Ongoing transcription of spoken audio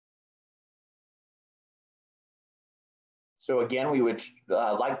So again, we would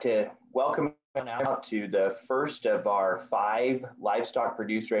like to welcome you now to the first of our 5 Livestock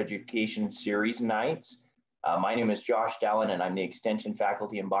Producer Education Series nights. My name is Josh Dallin, and I'm the Extension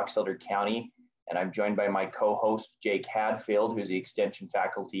faculty in Box Elder County, and I'm joined by my co-host, Jake Hadfield, who's the Extension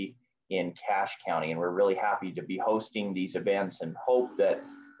faculty in Cache County. And we're really happy to be hosting these events and hope that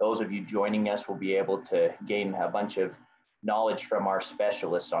those of you joining us will be able to gain a bunch of knowledge from our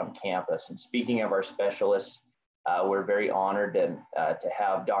specialists on campus. And speaking of our specialists, we're very honored to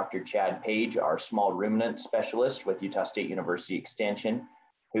have Dr. Chad Page, our small ruminant specialist with Utah State University Extension,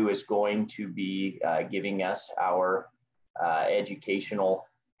 who is going to be giving us our educational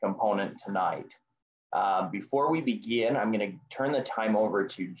component tonight. Before we begin, I'm going to turn the time over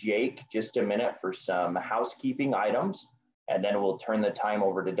to Jake just a minute for some housekeeping items, and then we'll turn the time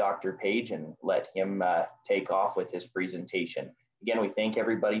over to Dr. Page and let him take off with his presentation. Again, we thank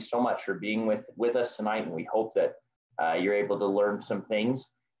everybody so much for being with us tonight, and we hope that you're able to learn some things.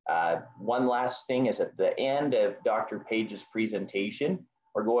 One last thing is at the end of Dr. Page's presentation,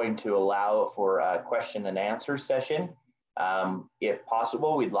 we're going to allow for a question and answer session. If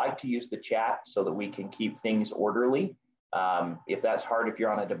possible, we'd like to use the chat so that we can keep things orderly. If that's hard, if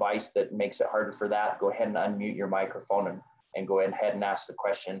you're on a device that makes it harder for that, go ahead and unmute your microphone and go ahead and ask the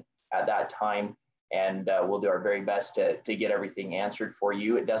question at that time. And we'll do our very best to get everything answered for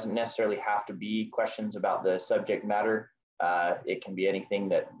you. It doesn't necessarily have to be questions about the subject matter. It can be anything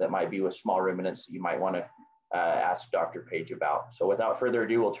that might be with small ruminants that you might want to ask Dr. Page about. So without further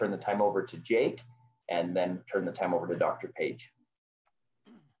ado, we'll turn the time over to Jake and then turn the time over to Dr. Page.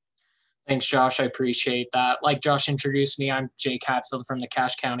 Thanks, Josh. I appreciate that. Like Josh introduced me, I'm Jake Hadfield from the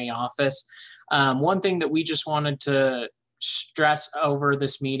Cache County office. One thing that we just wanted to stress over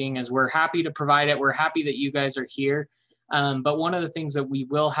this meeting is we're happy to provide it. We're happy that you guys are here. But one of the things that we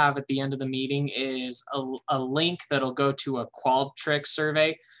will have at the end of the meeting is a link that'll go to a Qualtrics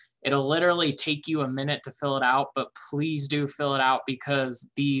survey. It'll literally take you a minute to fill it out, but please do fill it out, because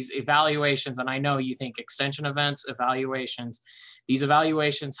these evaluations, and I know you think extension events, evaluations, these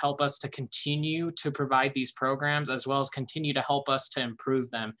evaluations help us to continue to provide these programs, as well as continue to help us to improve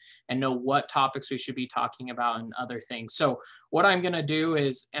them and know what topics we should be talking about and other things. So what I'm going to do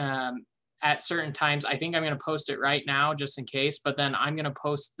is at certain times, I think I'm going to post it right now just in case, but then I'm going to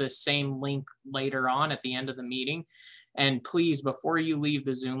post the same link later on at the end of the meeting. And please, before you leave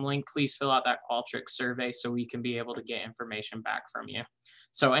the Zoom link, please fill out that Qualtrics survey so we can be able to get information back from you.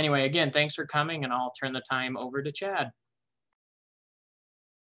 So anyway, again, thanks for coming, and I'll turn the time over to Chad.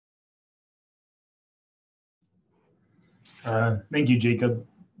 Thank you, Jacob.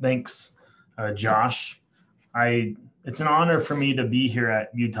 Thanks, Josh. It's an honor for me to be here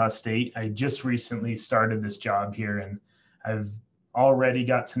at Utah State. I just recently started this job here, and I've already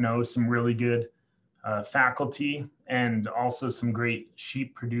got to know some really good faculty and also some great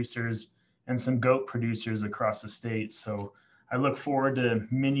sheep producers and some goat producers across the state. So I look forward to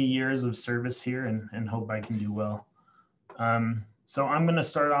many years of service here and hope I can do well. So I'm going to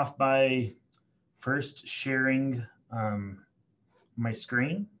start off by first sharing my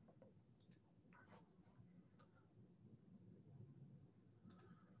screen.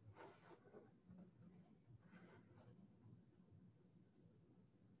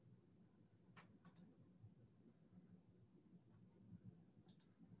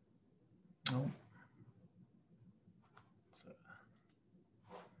 Oh.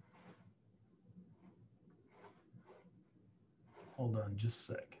 Hold on just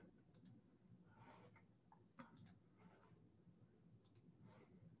a sec.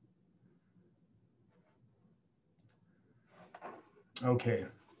 Okay,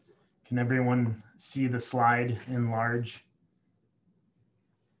 can everyone see the slide in large?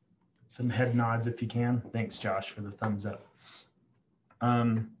 Some head nods if you can. Thanks, Josh, for the thumbs up.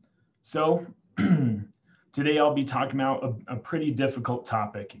 So today I'll be talking about a pretty difficult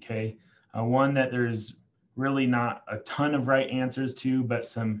topic, okay? One that there's really not a ton of right answers to, but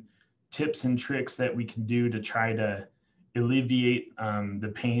some tips and tricks that we can do to try to alleviate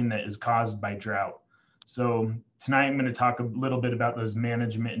the pain that is caused by drought. So tonight I'm going to talk a little bit about those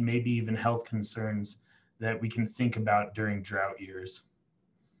management and maybe even health concerns that we can think about during drought years.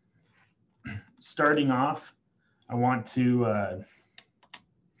 Starting off, I want to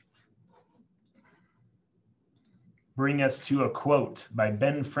bring us to a quote by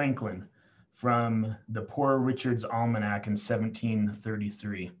Ben Franklin from the Poor Richard's Almanac in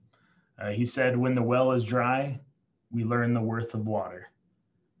 1733. He said, "When the well is dry, we learn the worth of water."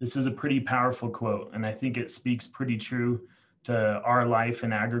 This is a pretty powerful quote, and I think it speaks pretty true to our life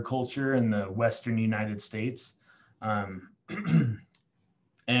in agriculture in the Western United States.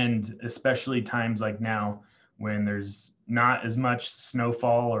 And especially times like now when there's not as much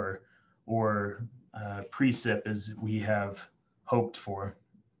snowfall or precip as we have hoped for.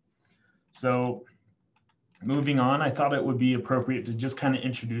 So moving on, I thought it would be appropriate to just kind of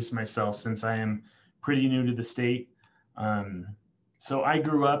introduce myself since I am pretty new to the state. So I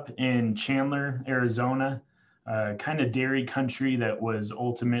grew up in Chandler, Arizona, kind of dairy country that was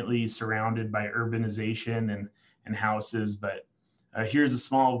ultimately surrounded by urbanization and houses. But here's a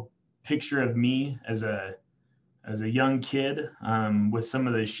small picture of me as a young kid with some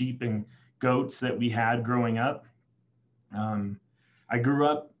of the sheep and goats that we had growing up. I grew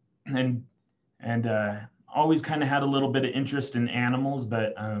up and always kind of had a little bit of interest in animals,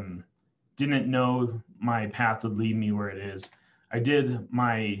 but didn't know my path would lead me where it is. I did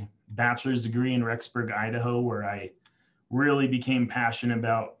my bachelor's degree in Rexburg, Idaho, where I really became passionate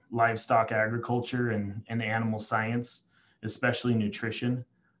about livestock agriculture and animal science, especially nutrition.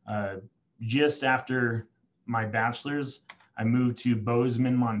 Just after my bachelor's, I moved to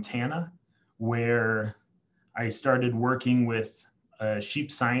Bozeman, Montana, where I started working with a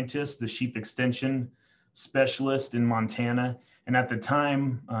sheep scientist, the sheep extension specialist in Montana. And at the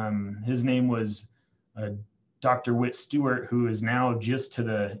time, his name was Dr. Whit Stewart, who is now just to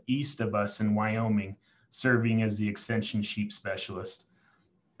the east of us in Wyoming, serving as the extension sheep specialist.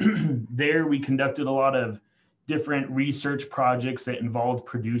 There, we conducted a lot of different research projects that involved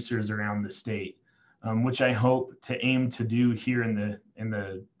producers around the state, which I hope to aim to do here in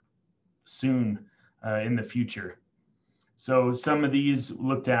the future. So some of these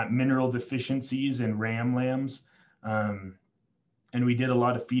looked at mineral deficiencies in ram lambs, and we did a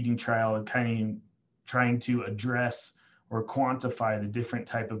lot of feeding trial, kind of trying to address or quantify the different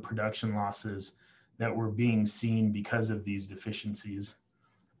type of production losses that were being seen because of these deficiencies.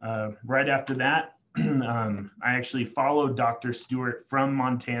 Right after that, I actually followed Dr. Stewart from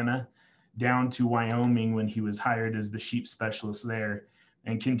Montana down to Wyoming when he was hired as the sheep specialist there,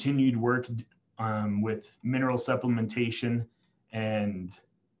 and continued work with mineral supplementation and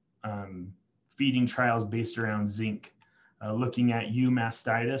feeding trials based around zinc, looking at ewe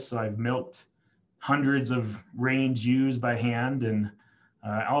mastitis. So I've milked hundreds of range ewes by hand, and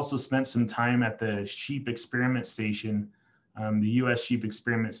I also spent some time at the sheep experiment station, the U.S. Sheep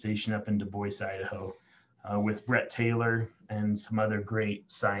Experiment Station up in Du Bois, Idaho, with Brett Taylor and some other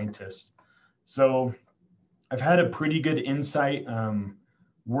great scientists. So I've had a pretty good insight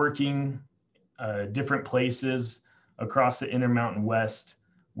working different places across the Intermountain West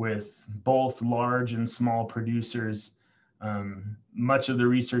with both large and small producers. Much of the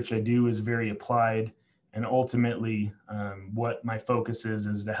research I do is very applied, and ultimately what my focus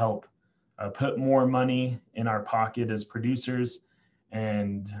is to help put more money in our pocket as producers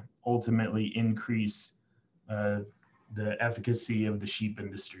and ultimately increase the efficacy of the sheep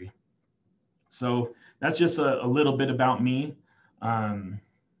industry. So that's just a little bit about me.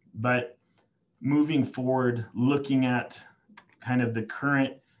 But moving forward, looking at kind of the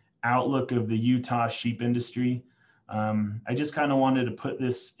current outlook of the Utah sheep industry, I just kind of wanted to put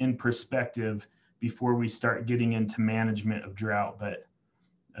this in perspective before we start getting into management of drought. But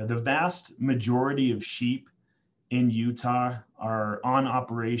the vast majority of sheep in Utah are on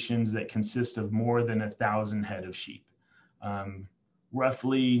operations that consist of more than 1,000 head of sheep.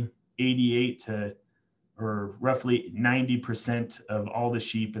 Roughly 90% of all the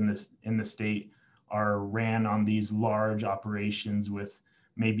sheep in the state are ran on these large operations with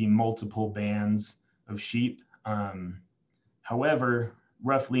maybe multiple bands of sheep. However,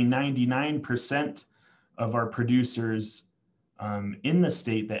 roughly 99% of our producers in the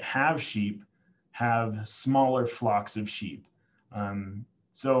state that have sheep have smaller flocks of sheep.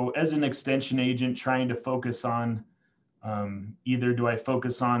 So as an extension agent trying to focus on either do I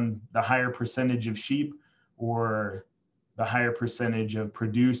focus on the higher percentage of sheep or the higher percentage of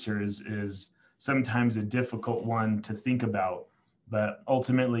producers is sometimes a difficult one to think about, but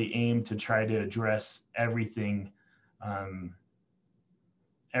ultimately aim to try to address everything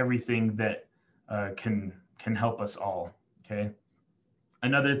that can help us all. Okay.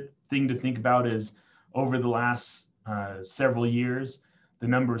 Another thing to think about is over the last several years, the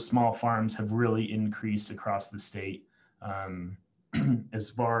number of small farms have really increased across the state,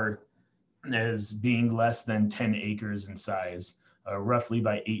 as far as being less than 10 acres in size, roughly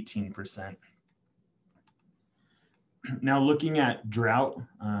by 18%. Now, looking at drought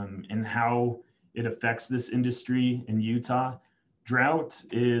and how it affects this industry in Utah, drought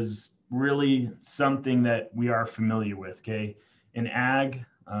is really something that we are familiar with. Okay, in ag,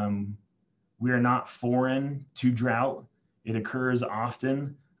 we are not foreign to drought. It occurs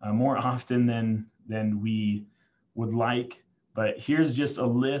often, more often than we would like, But here's just a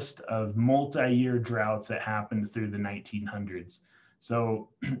list of multi-year droughts that happened through the 1900s. So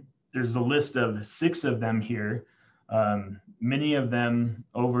there's a list of 6 of them here, many of them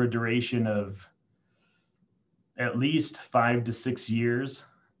over a duration of at least 5 to 6 years.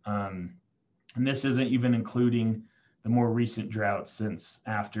 And this isn't even including the more recent droughts since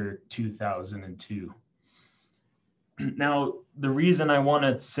after 2002. Now, the reason I want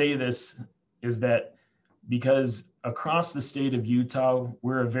to say this is that because across the state of Utah,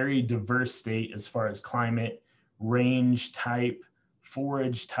 we're a very diverse state as far as climate, range type,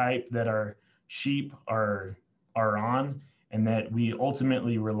 forage type that our sheep are on, and that we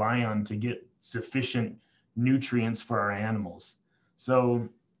ultimately rely on to get sufficient nutrients for our animals. So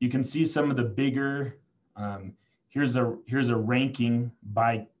you can see some of the bigger, here's a ranking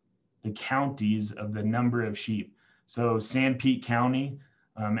by the counties of the number of sheep. So Sanpete County,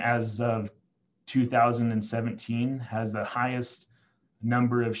 as of 2017, has the highest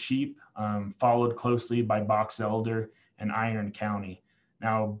number of sheep, followed closely by Box Elder and Iron County.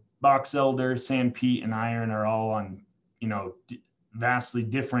 Now, Box Elder, Sanpete, and Iron are all on, vastly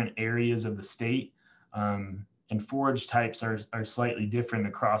different areas of the state, and forage types are slightly different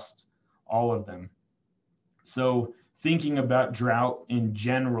across all of them. So thinking about drought in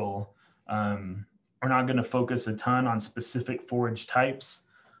general, we're not going to focus a ton on specific forage types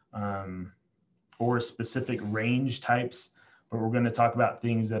or specific range types, but we're going to talk about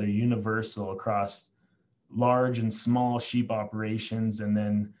things that are universal across large and small sheep operations, and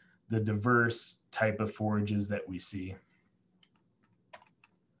then the diverse type of forages that we see.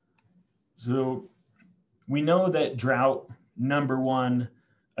 So we know that drought, number one,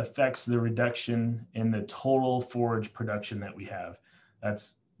 affects the reduction in the total forage production that we have.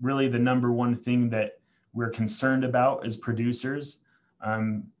 That's really the number one thing that we're concerned about as producers.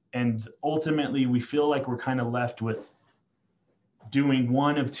 And ultimately, we feel like we're kind of left with doing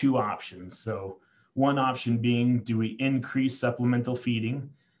one of 2 options. So one option being, do we increase supplemental feeding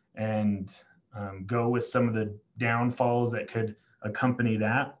and go with some of the downfalls that could accompany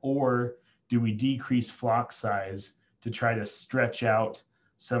that? Or do we decrease flock size to try to stretch out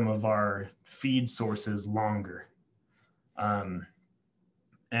some of our feed sources longer?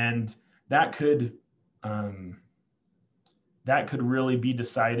 And that could really be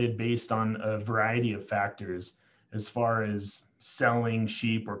decided based on a variety of factors, as far as selling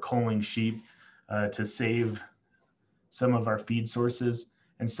sheep or culling sheep to save some of our feed sources.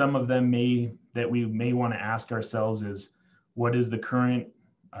 And some of them that we may want to ask ourselves is, what is the current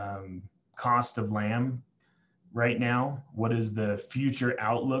cost of lamb right now? What is the future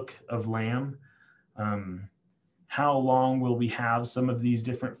outlook of lamb? How long will we have some of these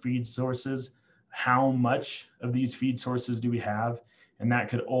different feed sources? How much of these feed sources do we have? And that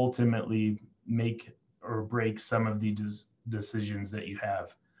could ultimately make or break some of the decisions that you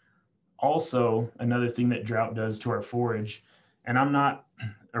have. Also, another thing that drought does to our forage, and I'm not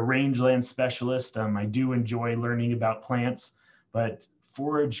a rangeland specialist, I do enjoy learning about plants, but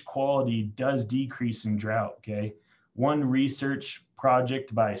forage quality does decrease in drought, okay? One research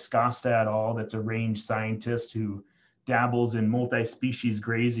project by Skosta et al., that's a range scientist who dabbles in multi-species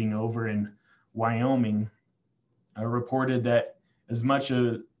grazing over in Wyoming, reported that as much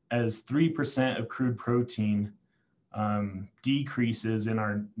as 3% of crude protein decreases in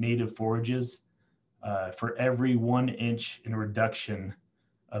our native forages for every 1 inch in reduction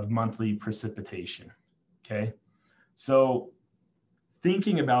of monthly precipitation, okay? So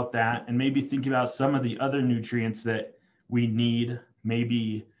thinking about that, and maybe thinking about some of the other nutrients that we need,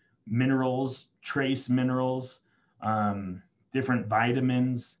 maybe minerals, trace minerals, different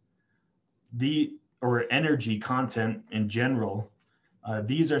vitamins, or energy content in general,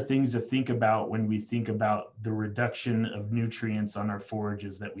 these are things to think about when we think about the reduction of nutrients on our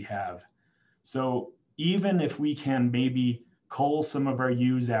forages that we have. So even if we can maybe cull some of our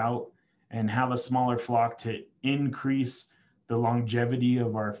ewes out and have a smaller flock to increase the longevity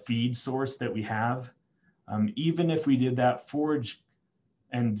of our feed source that we have, even if we did that forage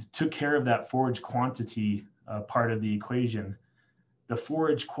and took care of that forage quantity part of the equation, the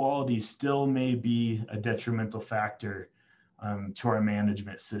forage quality still may be a detrimental factor to our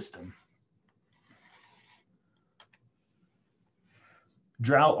management system.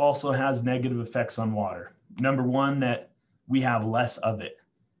 Drought also has negative effects on water. Number one, that we have less of it,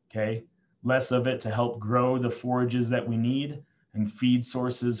 okay? Less of it to help grow the forages that we need and feed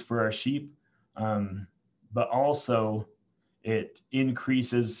sources for our sheep. But also it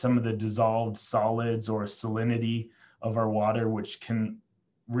increases some of the dissolved solids or salinity of our water, which can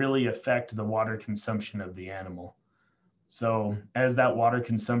really affect the water consumption of the animal. So as that water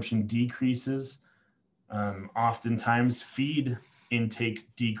consumption decreases, Oftentimes feed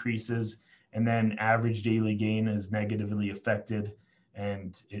intake decreases, and then average daily gain is negatively affected,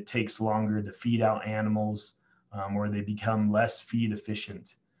 and it takes longer to feed out animals, or they become less feed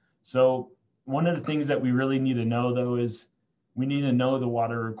efficient. So one of the things that we really need to know, though, is we need to know the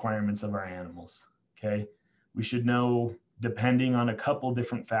water requirements of our animals. Okay, we should know, depending on a couple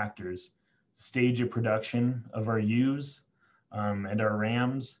different factors, the stage of production of our ewes and our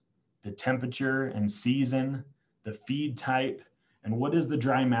rams, the temperature and season, the feed type, and what is the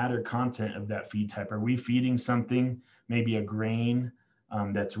dry matter content of that feed type. Are we feeding something, maybe a grain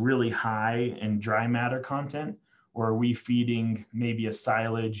that's really high in dry matter content, or are we feeding maybe a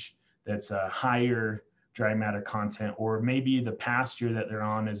silage that's a higher dry matter content, or maybe the pasture that they're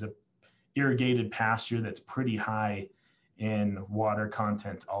on is a irrigated pasture that's pretty high in water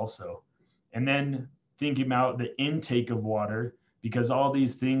content also. And then thinking about the intake of water, because all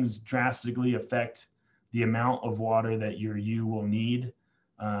these things drastically affect the amount of water that your ewe will need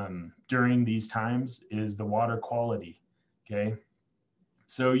during these times, is the water quality. Okay,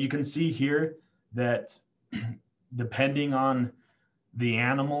 so you can see here that depending on the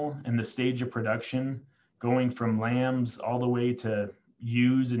animal and the stage of production, going from lambs all the way to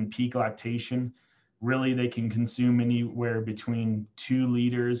ewes in peak lactation, really they can consume anywhere between 2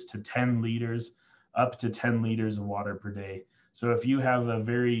 liters to 10 liters, up to 10 liters of water per day. So if you have a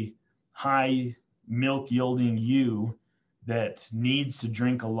very high milk yielding ewe that needs to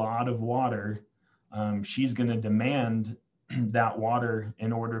drink a lot of water, she's going to demand that water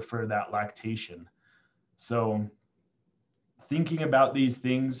in order for that lactation. So thinking about these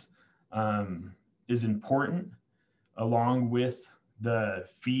things is important, along with the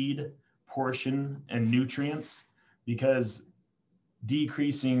feed portion and nutrients, because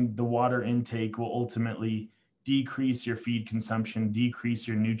decreasing the water intake will ultimately decrease your feed consumption, decrease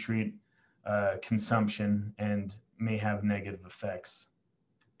your nutrient consumption, and may have negative effects.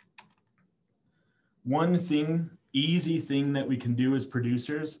 One thing, easy thing that we can do as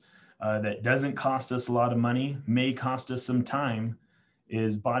producers that doesn't cost us a lot of money, may cost us some time,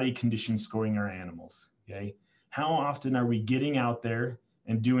 is body condition scoring our animals. Okay, how often are we getting out there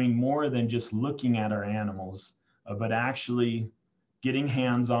and doing more than just looking at our animals, but actually getting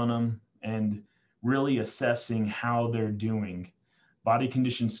hands on them and really assessing how they're doing? Body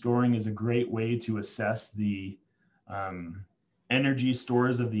condition scoring is a great way to assess the energy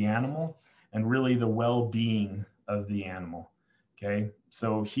stores of the animal and really the well-being of the animal. Okay,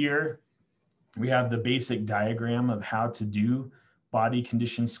 so here we have the basic diagram of how to do body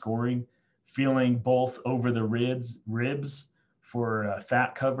condition scoring, feeling both over the ribs for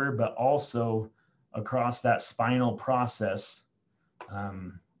fat cover, but also across that spinal process.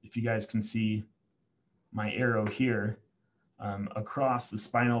 If you guys can see my arrow here, across the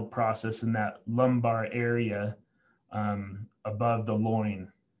spinal process in that lumbar area above the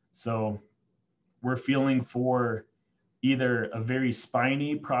loin. So we're feeling for either a very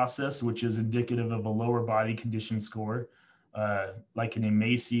spiny process, which is indicative of a lower body condition score, like an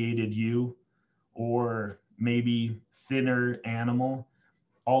emaciated ewe, or maybe thinner animal,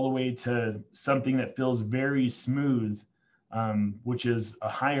 all the way to something that feels very smooth, which is a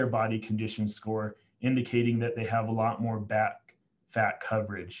higher body condition score, indicating that they have a lot more back fat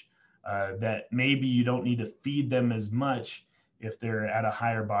coverage, that maybe you don't need to feed them as much if they're at a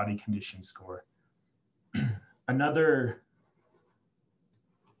higher body condition score. Another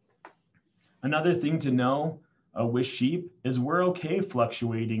thing to know with sheep is we're okay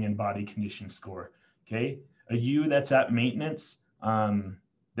fluctuating in body condition score. Okay, a ewe that's at maintenance,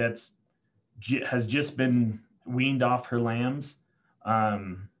 has just been weaned off her lambs,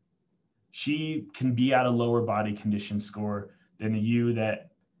 she can be at a lower body condition score than a ewe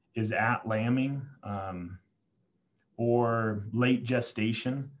that is at lambing or late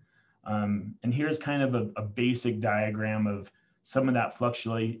gestation. And here's kind of a basic diagram of some of that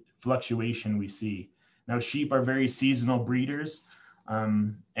fluctuation we see. Now, sheep are very seasonal breeders.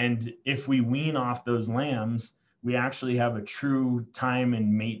 And if we wean off those lambs, we actually have a true time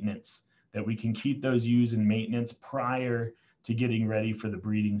in maintenance that we can keep those ewes in maintenance prior to getting ready for the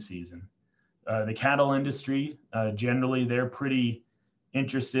breeding season. The cattle industry, generally, they're pretty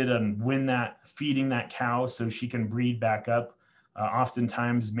interested in feeding that cow so she can breed back up,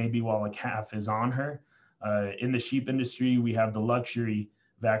 oftentimes maybe while a calf is on her. In the sheep industry, we have the luxury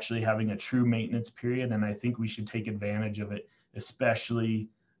of actually having a true maintenance period, and I think we should take advantage of it, especially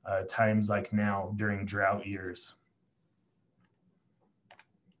times like now during drought years.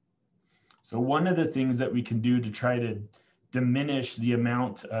 So one of the things that we can do to try to diminish the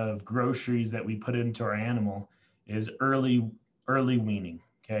amount of groceries that we put into our animal is early weaning.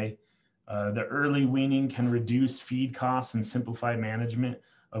 Okay, The early weaning can reduce feed costs and simplify management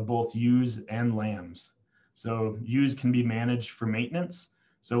of both ewes and lambs. So ewes can be managed for maintenance.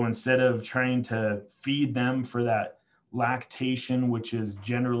 So instead of trying to feed them for that lactation, which is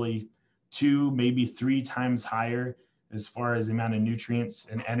generally 2, maybe 3 times higher as far as the amount of nutrients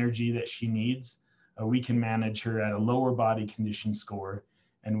and energy that she needs, we can manage her at a lower body condition score,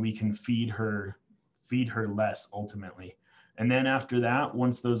 and we can feed her less ultimately. And then after that,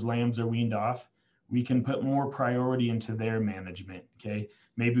 once those lambs are weaned off, we can put more priority into their management. Okay,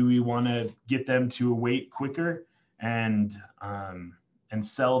 maybe we want to get them to a weight quicker and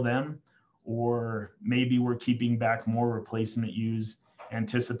sell them, or maybe we're keeping back more replacement ewes,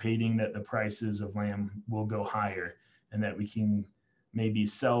 anticipating that the prices of lamb will go higher, and that we can maybe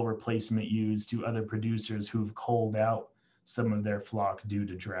sell replacement ewes to other producers who've culled out some of their flock due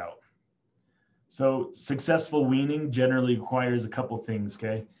to drought. So successful weaning generally requires a couple things,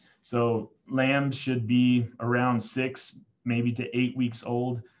 okay? So lambs should be around 6, maybe to 8 weeks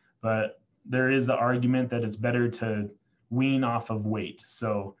old, but there is the argument that it's better to wean off of weight.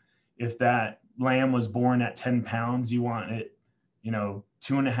 So if that lamb was born at 10 pounds, you want it,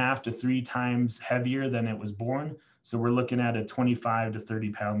 2.5 to 3 times heavier than it was born. So we're looking at a 25 to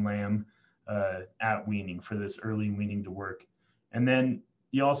 30 pound lamb at weaning for this early weaning to work. And then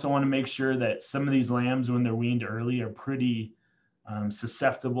you also want to make sure that some of these lambs, when they're weaned early, are pretty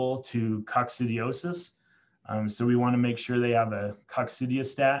susceptible to coccidiosis. So we want to make sure they have a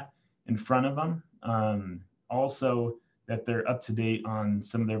coccidiostat in front of them. Also, that they're up to date on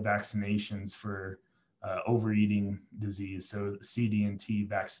some of their vaccinations for overeating disease, so CD&T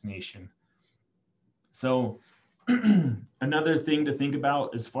vaccination. So another thing to think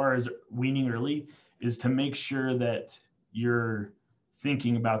about as far as weaning early is to make sure that you're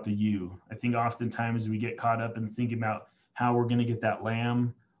thinking about the ewe. I think oftentimes we get caught up in thinking about how we're going to get that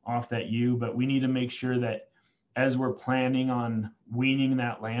lamb off that ewe, but we need to make sure that as we're planning on weaning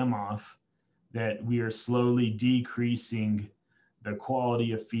that lamb off, that we are slowly decreasing the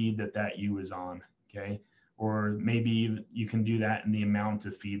quality of feed that ewe is on, okay? Or maybe you can do that in the amount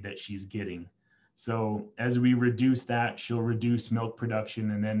of feed that she's getting. So as we reduce that, she'll reduce milk production.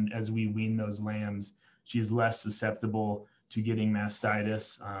 And then as we wean those lambs, she's less susceptible to getting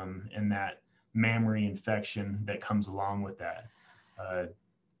mastitis and that mammary infection that comes along with that.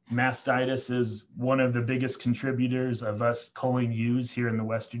 Mastitis is one of the biggest contributors of us culling ewes here in the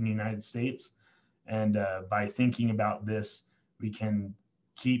Western United States. And by thinking about this, we can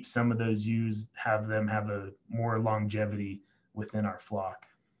keep some of those ewes, have them have a more longevity within our flock.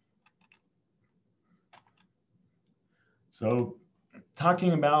 So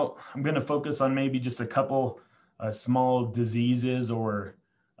talking about, I'm going to focus on maybe just a couple small diseases or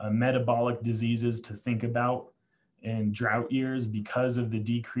metabolic diseases to think about in drought years because of the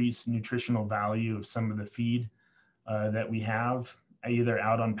decreased nutritional value of some of the feed that we have either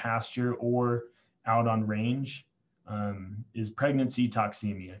out on pasture or out on range, is pregnancy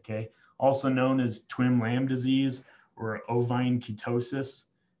toxemia, okay? Also known as twin lamb disease or ovine ketosis.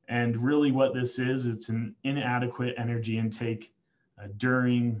 And really what this is, it's an inadequate energy intake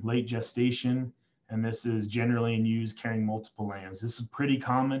during late gestation. And this is generally in ewes carrying multiple lambs. This is pretty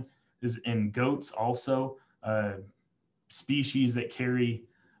common. This is in goats also, species that carry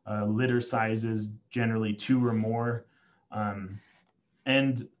litter sizes, generally 2 or more.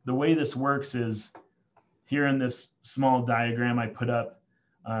 And the way this works is here in this small diagram I put up,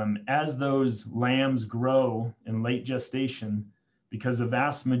 as those lambs grow in late gestation, because the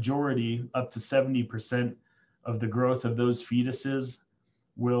vast majority, up to 70% of the growth of those fetuses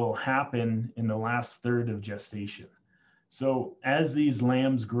will happen in the last third of gestation. So as these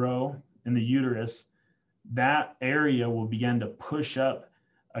lambs grow in the uterus, that area will begin to push up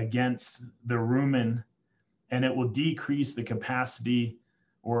against the rumen, and it will decrease the capacity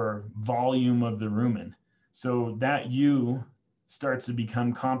or volume of the rumen. So that ewe starts to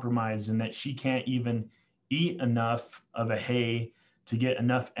become compromised in that she can't even eat enough of a hay to get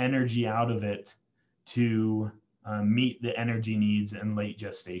enough energy out of it to meet the energy needs in late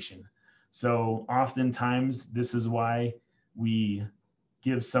gestation. So oftentimes this is why we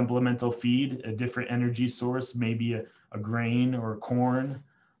give supplemental feed, a different energy source, maybe a grain or corn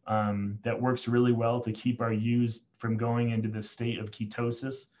that works really well to keep our ewes from going into the state of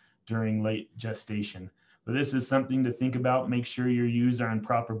ketosis during late gestation. But this is something to think about. Make sure your ewes are in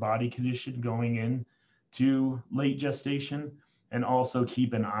proper body condition going in to late gestation, and also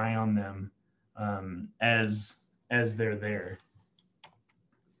keep an eye on them as they're there.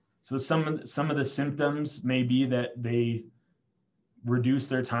 So some of the symptoms may be that they reduce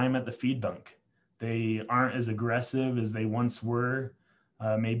their time at the feed bunk. They aren't as aggressive as they once were.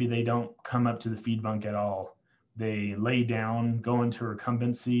 Maybe they don't come up to the feed bunk at all. They lay down, go into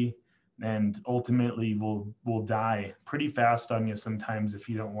recumbency, and ultimately will die pretty fast on you sometimes if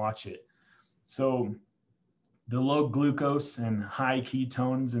you don't watch it. So the low glucose and high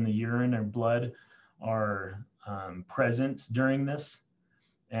ketones in the urine or blood are present during this.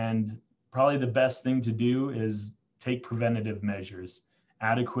 And probably the best thing to do is take preventative measures.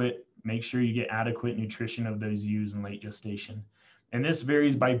 Make sure you get adequate nutrition of those ewes in late gestation. And this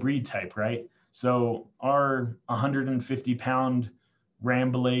varies by breed type, right? So our 150-pound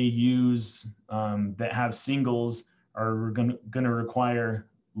Rambouillet ewes that have singles are going to require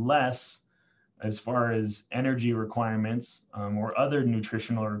less as far as energy requirements or other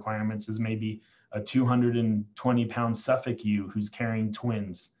nutritional requirements as maybe a 220-pound Suffolk ewe who's carrying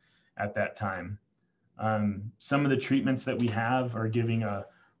twins at that time. Some of the treatments that we have are giving a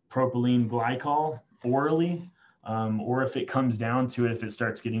propylene glycol orally, or if it comes down to it, if it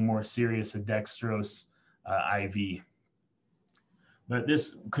starts getting more serious, a dextrose IV. But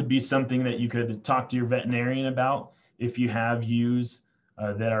this could be something that you could talk to your veterinarian about if you have ewes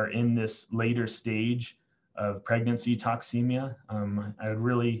that are in this later stage of pregnancy toxemia. I would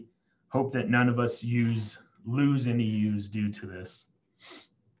really hope that none of us lose any ewes due to this.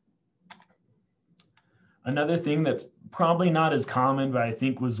 Another thing that's probably not as common, but I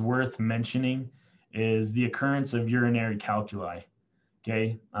think was worth mentioning, is the occurrence of urinary calculi.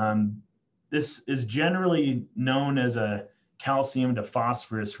 Okay, this is generally known as a calcium to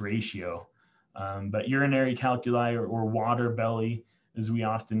phosphorus ratio, but urinary calculi or water belly, as we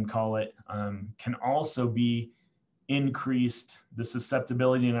often call it, can also be increased. The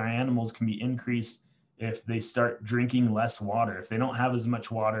susceptibility in our animals can be increased if they start drinking less water, if they don't have as much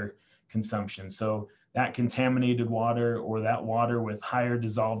water consumption. So that contaminated water or that water with higher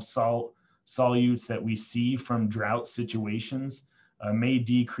dissolved solutes that we see from drought situations may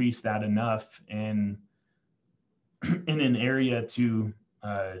decrease that enough in an area to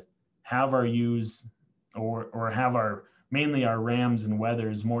have our ewes or have mainly our rams and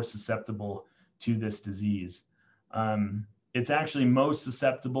wethers more susceptible to this disease. It's actually most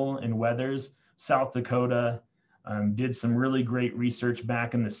susceptible in wethers. South Dakota did some really great research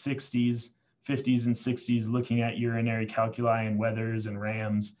back in the 50s and 60s looking at urinary calculi in wethers and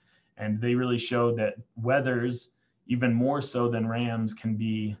rams. And they really showed that wethers, even more so than rams, can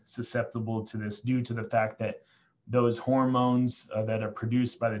be susceptible to this due to the fact that those hormones that are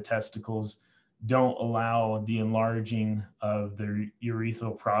produced by the testicles don't allow the enlarging of the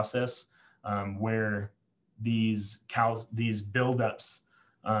urethral process where these buildups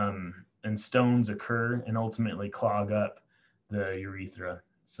and stones occur and ultimately clog up the urethra.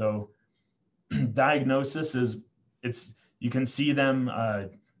 So diagnosis is you can see them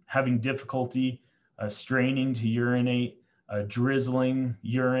having difficulty straining to urinate, drizzling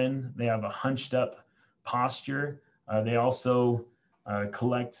urine. They have a hunched up posture. They also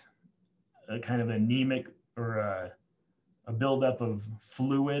collect a kind of anemic or a buildup of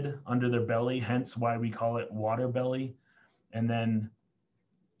fluid under their belly, hence why we call it water belly. And then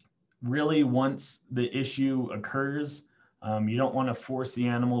really once the issue occurs, you don't want to force the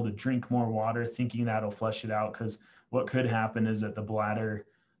animal to drink more water thinking that'll flush it out, because what could happen is that the bladder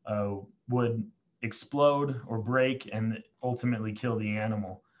would explode or break and ultimately kill the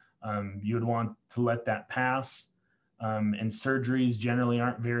animal. You would want to let that pass, and surgeries generally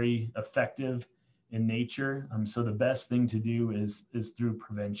aren't very effective in nature. So the best thing to do is through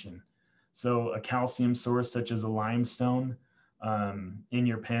prevention. So a calcium source such as a limestone in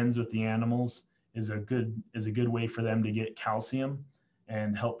your pens with the animals is a good way for them to get calcium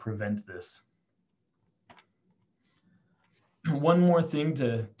and help prevent this. One more thing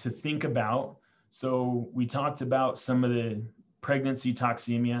to think about. So we talked about some of the pregnancy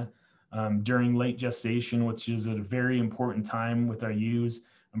toxemia during late gestation, which is a very important time with our ewes,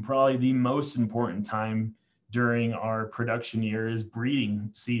 and probably the most important time during our production year is breeding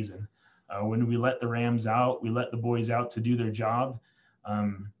season. When we let the rams out, we let the boys out to do their job.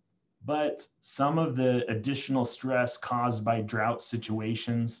 But some of the additional stress caused by drought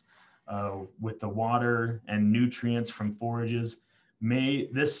situations with the water and nutrients from forages,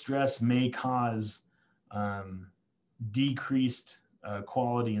 this stress may cause decreased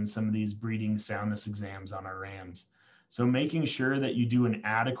quality in some of these breeding soundness exams on our rams. So making sure that you do an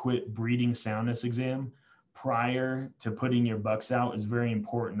adequate breeding soundness exam prior to putting your bucks out is very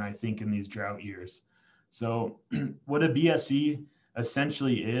important, I think, in these drought years. So what a BSE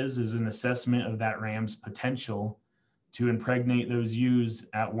essentially is an assessment of that ram's potential to impregnate those ewes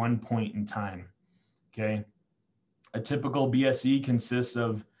at one point in time. Okay. A typical BSE consists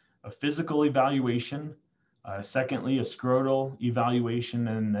of a physical evaluation, Secondly, a scrotal evaluation,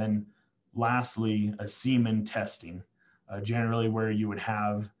 and then lastly, a semen testing, generally where you would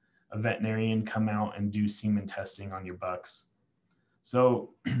have a veterinarian come out and do semen testing on your bucks. So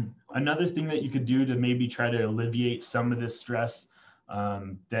another thing that you could do to maybe try to alleviate some of this stress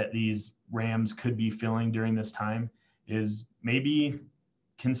that these rams could be feeling during this time is maybe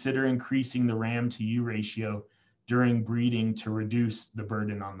consider increasing the ram to ewe ratio during breeding to reduce the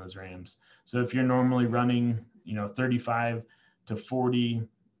burden on those rams. So if you're normally running, 35 to 40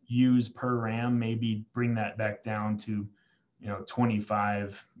 ewes per ram, maybe bring that back down to,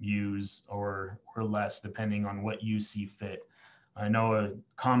 25 ewes or less, depending on what you see fit. I know a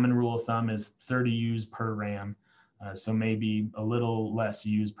common rule of thumb is 30 ewes per ram. So maybe a little less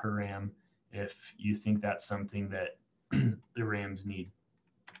ewes per ram if you think that's something that the rams need.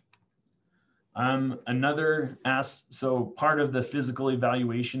 So part of the physical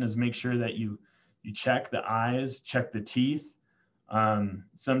evaluation is make sure that you check the eyes, check the teeth.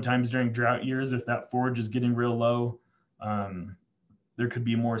 Sometimes during drought years, if that forage is getting real low, there could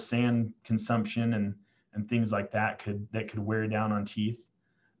be more sand consumption and things like that could wear down on teeth.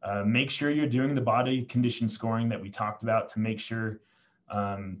 Make sure you're doing the body condition scoring that we talked about to make sure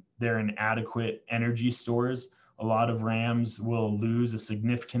they're in adequate energy stores. A lot of rams will lose a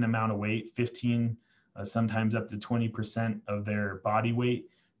significant amount of weight, 15, sometimes up to 20% of their body weight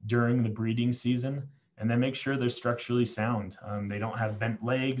during the breeding season. And then make sure they're structurally sound. They don't have bent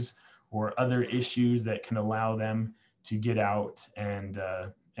legs or other issues that can allow them to get out and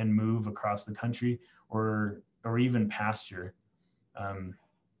move across the country or even pasture.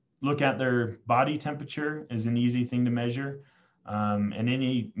 Look at their body temperature is an easy thing to measure, and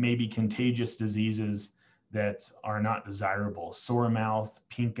any maybe contagious diseases that are not desirable, sore mouth,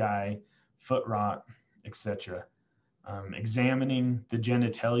 pink eye, foot rot, etc. Examining the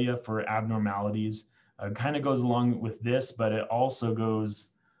genitalia for abnormalities kind of goes along with this, but it also goes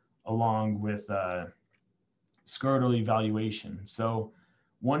along with scrotal evaluation. So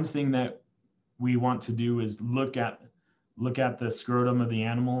one thing that we want to do is look at the scrotum of the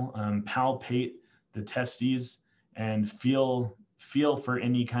animal, palpate the testes, and feel for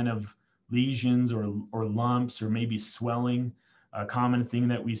any kind of lesions or lumps or maybe swelling. A common thing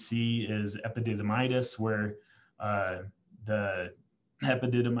that we see is epididymitis, where the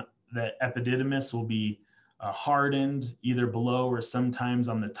epididymis will be hardened either below or sometimes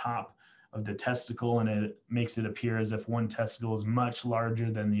on the top of the testicle, and it makes it appear as if one testicle is much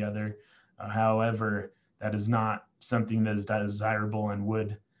larger than the other. However, that is not something that is desirable and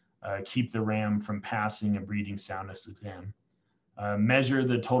would keep the ram from passing a breeding soundness exam. Measure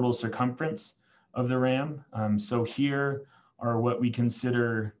the total circumference of the ram. So here are what we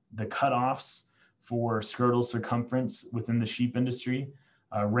consider the cutoffs for scrotal circumference within the sheep industry.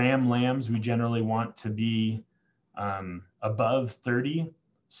 Ram lambs, we generally want to be above 30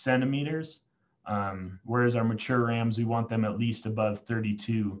 centimeters, whereas our mature rams, we want them at least above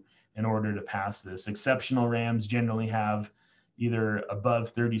 32 in order to pass this. Exceptional rams generally have either above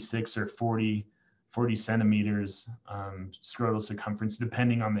 36 or 40 centimeters scrotal circumference,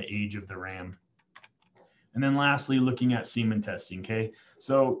 depending on the age of the ram. And then lastly, looking at semen testing, okay?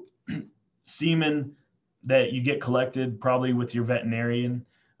 So semen that you get collected probably with your veterinarian,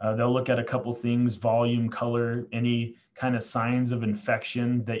 they'll look at a couple things: volume, color, any kind of signs of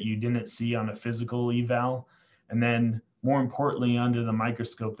infection that you didn't see on a physical eval. And then more importantly, under the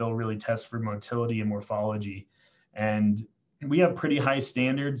microscope, they'll really test for motility and morphology. And we have pretty high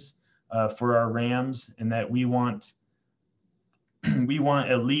standards for our rams, in that we want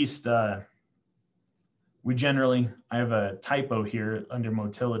at least, we generally, I have a typo here under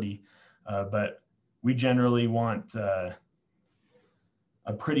motility, but we generally want a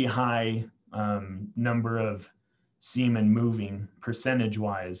pretty high number of semen moving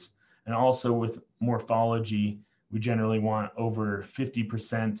percentage-wise. And also with morphology, we generally want over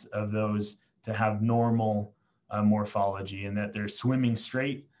 50% of those to have normal morphology, and that they're swimming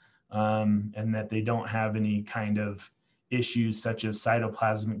straight, and that they don't have any kind of issues such as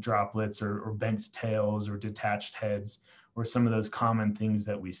cytoplasmic droplets or bent tails or detached heads, or some of those common things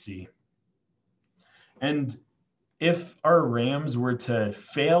that we see. And if our rams were to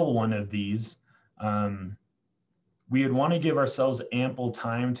fail one of these, we would want to give ourselves ample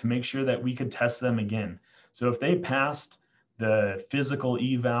time to make sure that we could test them again. So if they passed the physical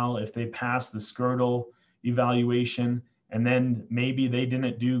eval, if they passed the scrotal evaluation, and then maybe they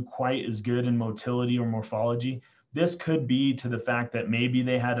didn't do quite as good in motility or morphology, this could be to the fact that maybe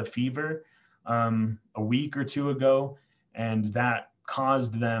they had a fever a week or two ago, and that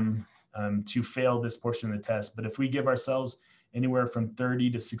caused them to fail this portion of the test. But if we give ourselves anywhere from 30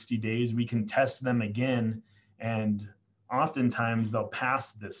 to 60 days, we can test them again And oftentimes they'll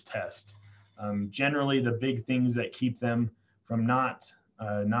pass this test. Generally, the big things that keep them from not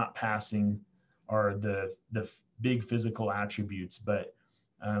passing are the big physical attributes, but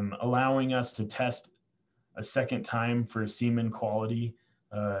allowing us to test a second time for semen quality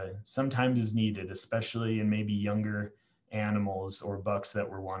sometimes is needed, especially in maybe younger animals or bucks that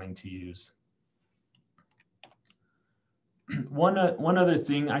we're wanting to use. One other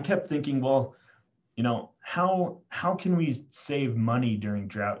thing, I kept thinking, well, you know, how can we save money during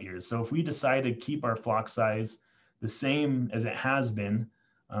drought years? So if we decide to keep our flock size the same as it has been,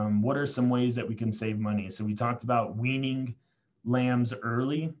 what are some ways that we can save money? So we talked about weaning lambs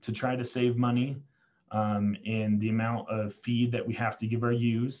early to try to save money in the amount of feed that we have to give our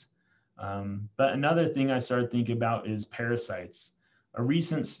ewes. But another thing I started thinking about is parasites. A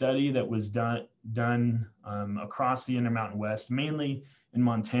recent study that was done across the Intermountain West, mainly in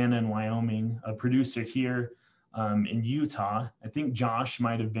Montana and Wyoming, a producer here in Utah. I think Josh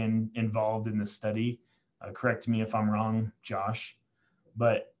might have been involved in this study. Correct me if I'm wrong, Josh.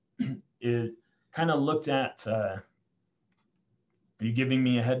 But it kind of looked at, are you giving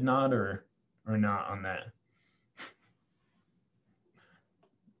me a head nod or not on that?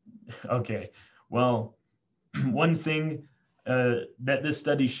 Okay, well, one thing that this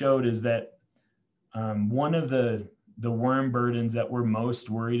study showed is that one of the worm burdens that we're most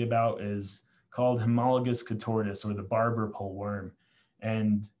worried about is called homologous cotortus, or the barber pole worm.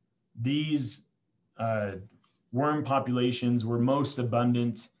 And these worm populations were most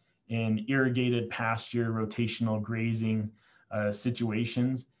abundant in irrigated pasture, rotational grazing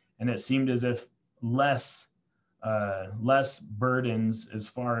situations. And it seemed as if less burdens as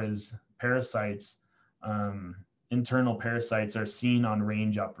far as parasites, internal parasites, are seen on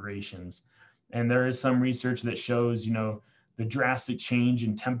range operations. And there is some research that shows, you know, the drastic change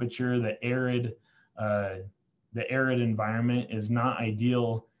in temperature, the arid environment is not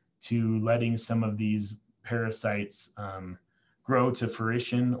ideal to letting some of these parasites grow to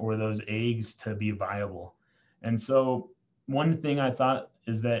fruition, or those eggs to be viable. And so one thing I thought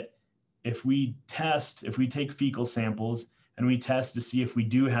is that if we take fecal samples and we test to see if we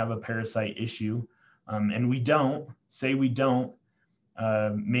do have a parasite issue, and we don't,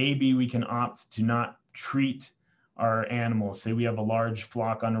 maybe we can opt to not treat our animals. Say we have a large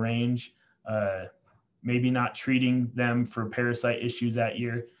flock on range, maybe not treating them for parasite issues that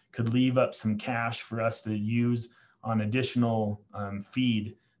year could leave up some cash for us to use on additional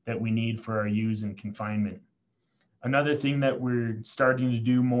feed that we need for our ewes in confinement. Another thing that we're starting to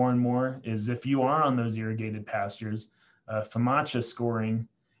do more and more is, if you are on those irrigated pastures, FAMACHA scoring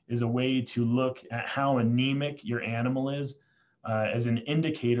is a way to look at how anemic your animal is as an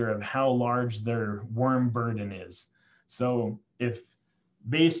indicator of how large their worm burden is. So if,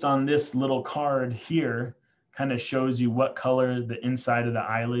 based on this little card here, kind of shows you what color the inside of the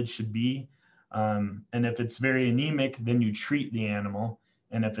eyelid should be. And if it's very anemic, then you treat the animal.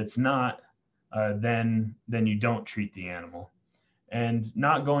 And if it's not, then you don't treat the animal. And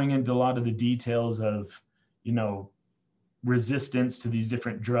not going into a lot of the details of, you know, resistance to these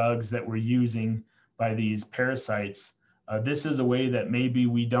different drugs that we're using by these parasites, this is a way that maybe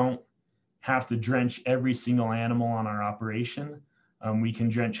we don't have to drench every single animal on our operation. We can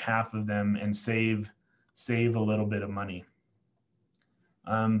drench half of them and save a little bit of money.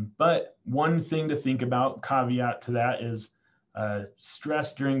 But one thing to think about, caveat to that, is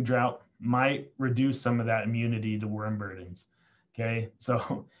stress during drought might reduce some of that immunity to worm burdens. Okay,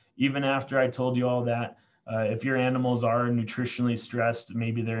 so even after I told you all that, if your animals are nutritionally stressed,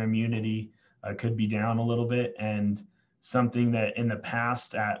 maybe their immunity could be down a little bit, and something that in the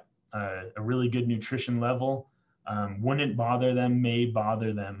past at a really good nutrition level wouldn't bother them may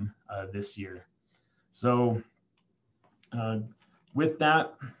bother them this year. So with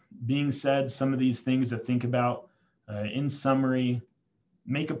that being said, some of these things to think about, in summary,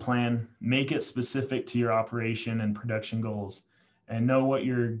 make a plan, make it specific to your operation and production goals, and know what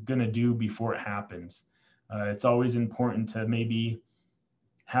you're going to do before it happens. It's always important to maybe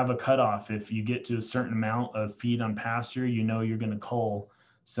have a cutoff. If you get to a certain amount of feed on pasture, you know you're going to cull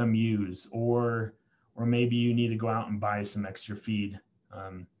some ewes, or maybe you need to go out and buy some extra feed.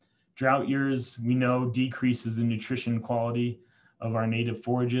 Drought years, we know, decreases the nutrition quality of our native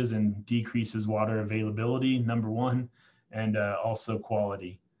forages and decreases water availability, number one, and also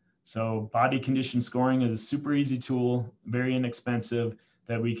quality. So body condition scoring is a super easy tool, very inexpensive,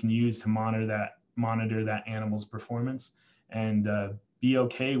 that we can use to monitor that animal's performance, and be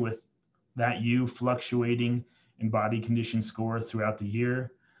okay with that ewe fluctuating in body condition score throughout the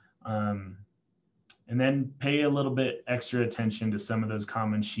year. And then pay a little bit extra attention to some of those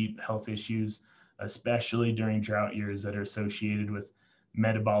common sheep health issues, especially during drought years that are associated with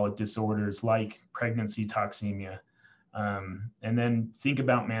metabolic disorders like pregnancy toxemia. And then think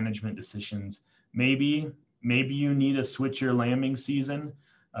about management decisions. Maybe you need to switch your lambing season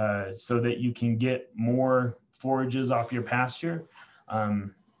so that you can get more forages off your pasture,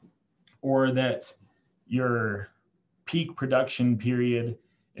 or that your peak production period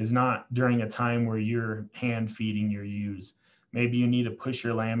is not during a time where you're hand feeding your ewes. Maybe you need to push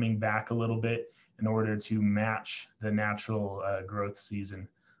your lambing back a little bit in order to match the natural growth season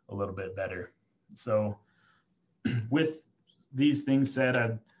a little bit better. So with these things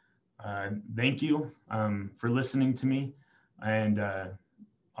said, thank you for listening to me, and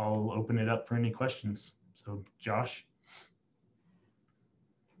I'll open it up for any questions. So Josh.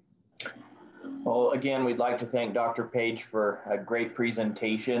 Well, again, we'd like to thank Dr. Page for a great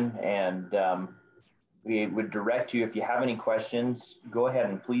presentation, and we would direct you, if you have any questions, go ahead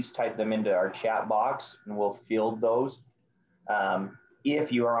and please type them into our chat box and we'll field those.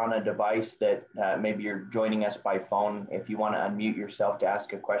 If you are on a device that maybe you're joining us by phone, if you want to unmute yourself to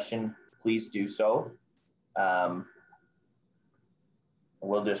ask a question, please do so.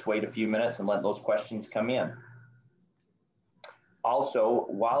 We'll just wait a few minutes and let those questions come in. Also,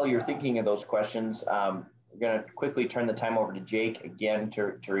 while you're thinking of those questions, we're going to quickly turn the time over to Jake again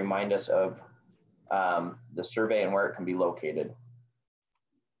to remind us of the survey and where it can be located.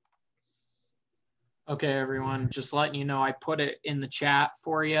 Okay, everyone, just letting you know, I put it in the chat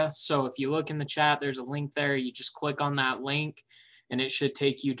for you. So if you look in the chat, there's a link there. You just click on that link and it should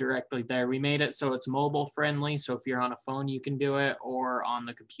take you directly there. We made it so it's mobile friendly. So if you're on a phone, you can do it, or on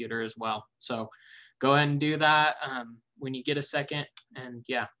the computer as well. So go ahead and do that when you get a second. And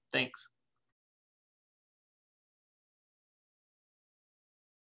yeah, thanks.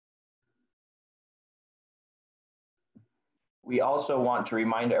 We also want to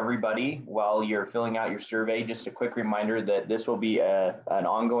remind everybody, while you're filling out your survey, just a quick reminder that this will be an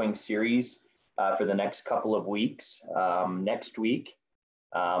ongoing series for the next couple of weeks. Next week,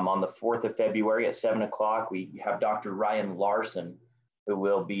 on the 4th of February at 7 o'clock, we have Dr. Ryan Larson, who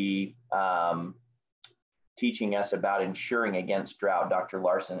will be teaching us about insuring against drought. Dr.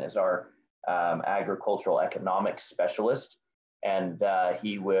 Larson is our agricultural economics specialist, and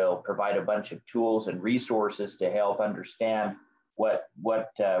he will provide a bunch of tools and resources to help understand what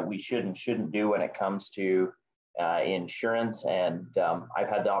we should and shouldn't do when it comes to insurance. And I've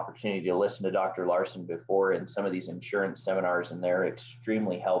had the opportunity to listen to Dr. Larson before in some of these insurance seminars, and they're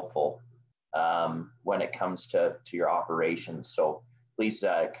extremely helpful when it comes to your operations. So please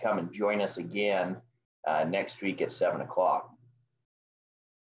come and join us again next week at 7 o'clock.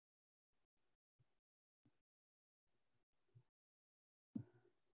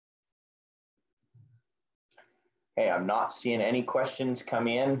 Hey, I'm not seeing any questions come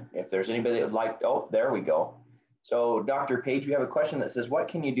in. If there's anybody that would like, oh, there we go. So Dr. Page, we have a question that says, what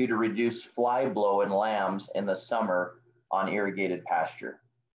can you do to reduce fly blow in lambs in the summer on irrigated pasture?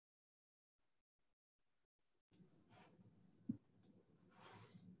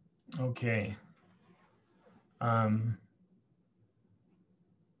 Okay.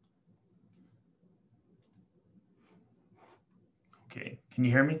 Okay, can you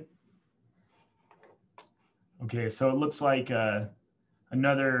hear me? Okay, so it looks like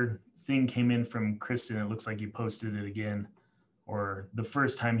another thing came in from Kristen. It looks like he posted it again, or the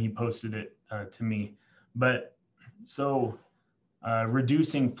first time he posted it to me. But so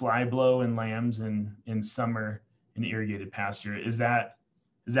reducing fly blow in lambs in summer in irrigated pasture, is that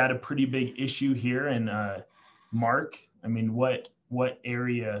a pretty big issue here? And Mark, I mean, what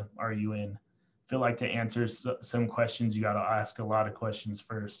area are you in? I feel like to answer some questions, you got to ask a lot of questions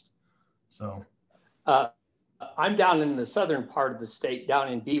first. So. I'm down in the southern part of the state, down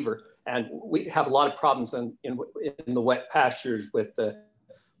in Beaver, and we have a lot of problems in the wet pastures with the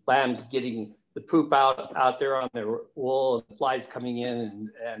lambs getting the poop out there on their wool, and flies coming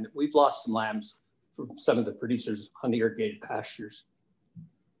in, and we've lost some lambs from some of the producers on the irrigated pastures.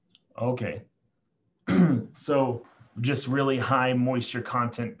 Okay. So just really high moisture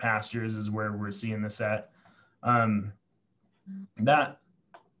content pastures is where we're seeing this at.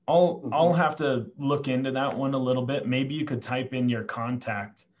 I'll have to look into that one a little bit. Maybe you could type in your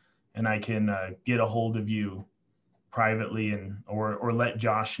contact and I can get a hold of you privately or let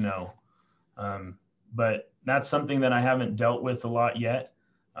Josh know. But that's something that I haven't dealt with a lot yet.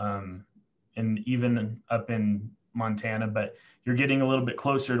 And even up in Montana, but you're getting a little bit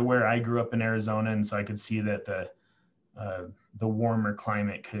closer to where I grew up in Arizona. And so I could see that the warmer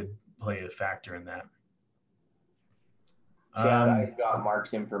climate could play a factor in that. Chad, I got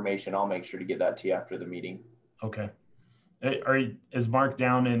Mark's information. I'll make sure to get that to you after the meeting. Okay. Is Mark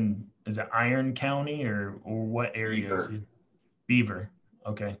down is it Iron County or what area is it? Beaver.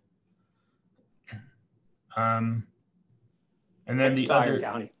 Okay. And then Next the to Iron other,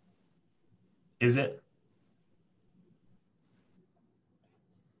 County. is it?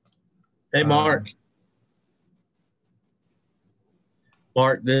 Hey, Mark.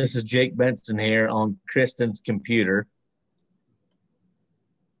 Mark, this is Jake Benson here on Kristen's computer.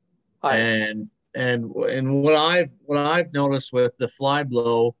 Hi. And what I've noticed with the fly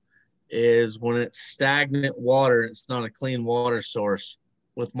blow is when it's stagnant water, it's not a clean water source.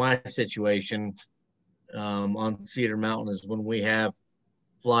 With my situation on Cedar Mountain is when we have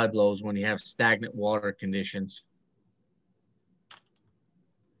fly blows, when you have stagnant water conditions.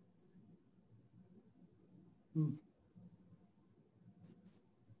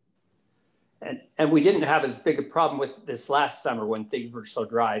 And we didn't have as big a problem with this last summer when things were so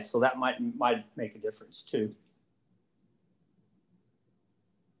dry. So that might make a difference too.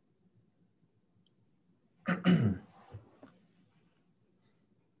 Okay,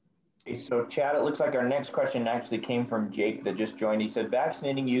 so Chad, it looks like our next question actually came from Jake that just joined. He said,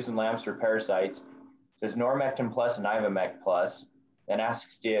 vaccinating ewes and lambs for parasites. It says Normectin Plus and Ivomec Plus. Then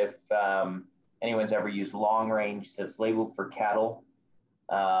asks if anyone's ever used long range that's labeled for cattle.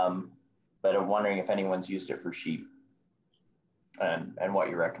 But I'm wondering if anyone's used it for sheep and what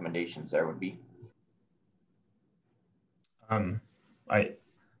your recommendations there would be. I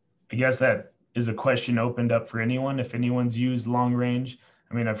guess that is a question opened up for anyone, if anyone's used long range.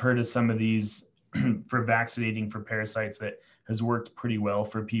 I mean, I've heard of some of these for vaccinating for parasites that has worked pretty well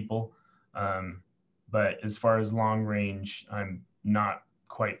for people. But as far as long range, I'm not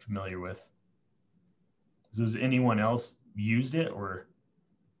quite familiar with. Has anyone else used it or?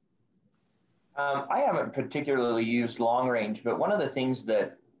 I haven't particularly used long range, but one of the things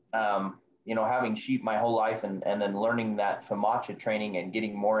that, having sheep my whole life and then learning that FAMACHA training and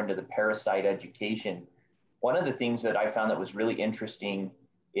getting more into the parasite education, one of the things that I found that was really interesting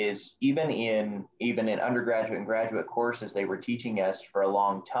is even in undergraduate and graduate courses, they were teaching us for a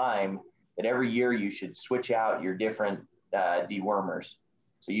long time that every year you should switch out your different dewormers.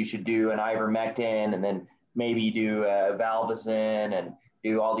 So you should do an ivermectin and then maybe do a valbazin and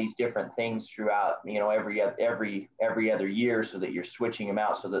do all these different things throughout, every other year, so that you're switching them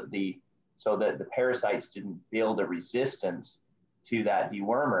out so that the parasites didn't build a resistance to that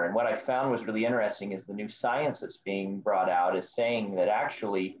dewormer. And what I found was really interesting is the new science that's being brought out is saying that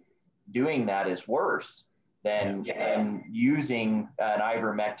actually doing that is worse than using an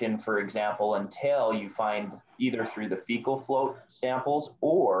ivermectin, for example, until you find either through the fecal float samples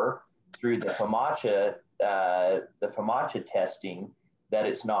or through the FAMACHA testing that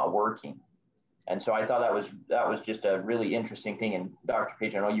it's not working. And so I thought that was just a really interesting thing. And Dr.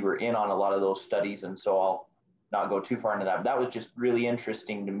 Page, I know you were in on a lot of those studies, and so I'll not go too far into that. But that was just really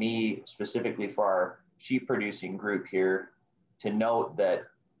interesting to me, specifically for our sheep producing group here, to note that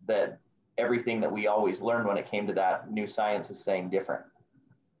everything that we always learned when it came to that new science is saying different.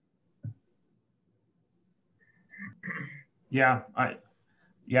 Yeah,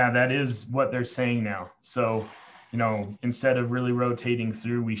 that is what they're saying now. So, instead of really rotating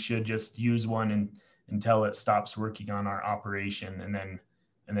through, we should just use one until it stops working on our operation and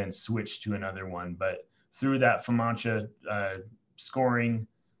then switch to another one. But through that FAMACHA scoring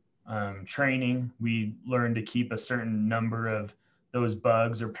training, we learn to keep a certain number of those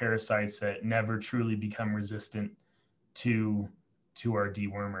bugs or parasites that never truly become resistant to our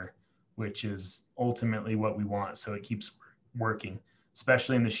dewormer, which is ultimately what we want. So it keeps working,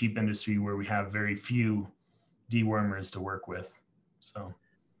 especially in the sheep industry where we have very few dewormers to work with. So,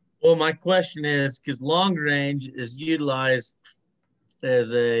 well, my question is, because long range is utilized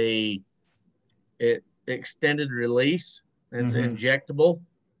as extended release, it's injectable.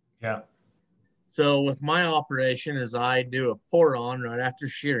 Yeah. So with my operation is I do a pour on right after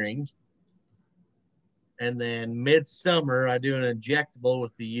shearing, and then midsummer I do an injectable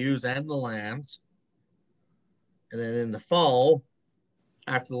with the ewes and the lambs, and then in the fall,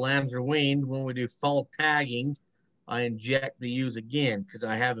 after the lambs are weaned, when we do fall tagging, I inject the ewes again because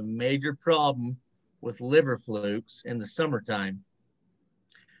I have a major problem with liver flukes in the summertime.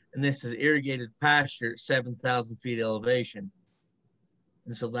 And this is irrigated pasture at 7,000 feet elevation.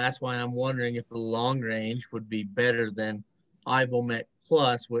 And so that's why I'm wondering if the long range would be better than Ivomec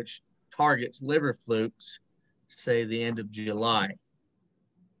Plus, which targets liver flukes, say the end of July.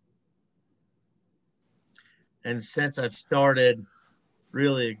 And since I've started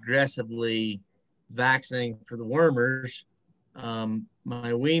really aggressively vaccinating for the wormers,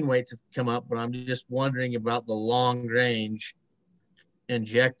 my wean weights have come up, but I'm just wondering about the long range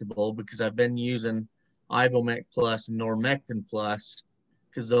injectable because I've been using Ivomec Plus and Normectin Plus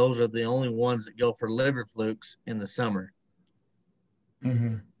because those are the only ones that go for liver flukes in the summer.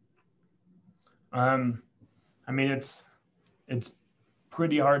 Mm-hmm. I mean, it's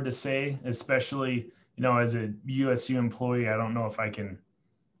pretty hard to say, especially, you know, as a USU employee. I don't know if I can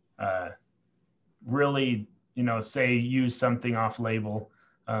really, you know, say use something off label.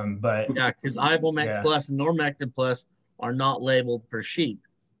 But yeah, because Ivomec Plus and Normectin Plus are not labeled for sheep.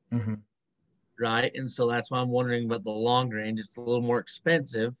 Mm-hmm. Right. And so that's why I'm wondering about the long range. It's a little more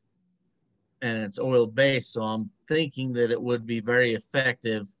expensive and it's oil based. So I'm thinking that it would be very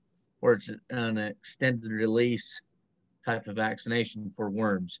effective, or it's an extended release type of vaccination for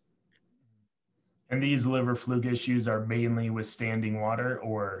worms. And these liver fluke issues are mainly with standing water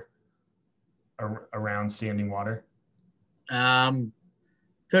or around standing water?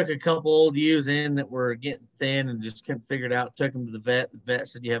 Took a couple old ewes in that were getting thin and just couldn't figure it out. Took them to the vet. The vet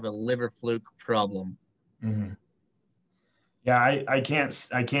said you have a liver fluke problem. Mm-hmm. Yeah, I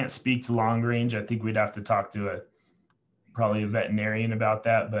can't speak to long range. I think we'd have to talk to probably a veterinarian about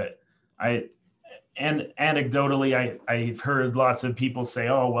that. But anecdotally, I've heard lots of people say,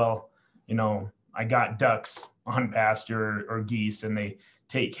 oh, well, you know, I got ducks on pasture or geese, and they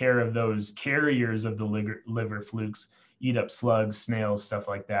take care of those carriers of the liver flukes, eat up slugs, snails, stuff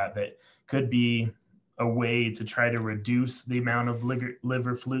like that. That could be a way to try to reduce the amount of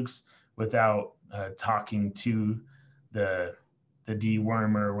liver flukes without talking to the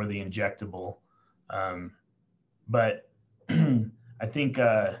dewormer or the injectable. But I think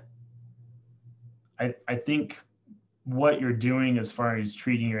I think what you're doing as far as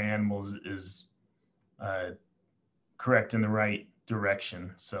treating your animals is correct in the right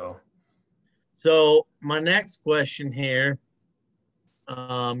direction. So my next question here,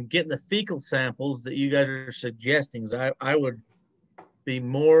 getting the fecal samples that you guys are suggesting, I would be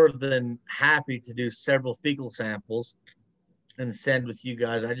more than happy to do several fecal samples and send with you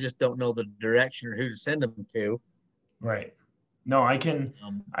guys. I just don't know the direction or who to send them to. Right. No, I can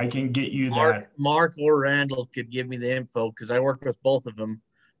get you that. Mark or Randall could give me the info because I work with both of them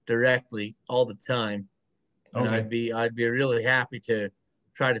directly all the time. And okay. I'd be really happy to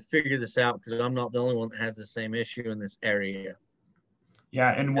try to figure this out because I'm not the only one that has the same issue in this area.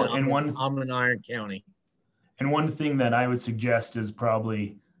 Yeah, I'm in Iron County. And one thing that I would suggest is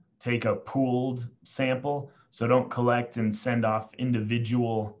probably take a pooled sample. So don't collect and send off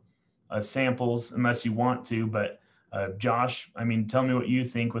individual samples unless you want to. But Josh, I mean, tell me what you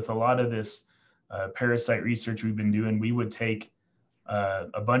think. With a lot of this parasite research we've been doing, we would take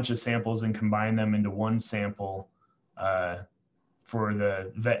a bunch of samples and combine them into one sample for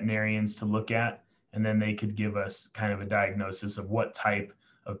the veterinarians to look at, and then they could give us kind of a diagnosis of what type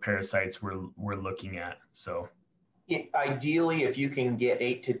of parasites we're looking at. So ideally, if you can get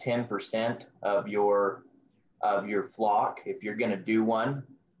 8 to 10% of your flock, if you're going to do one,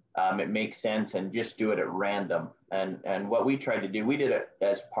 it makes sense, and just do it at random. And what we tried to do, we did it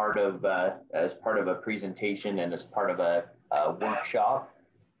as part of a presentation and as part of a workshop.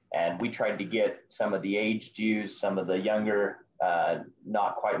 And we tried to get some of the aged ewes, some of the younger,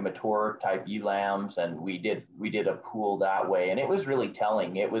 not quite mature type ewe lambs, and we did a pool that way, and it was really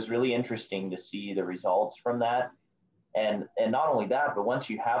telling. It was really interesting to see the results from that. And not only that, but once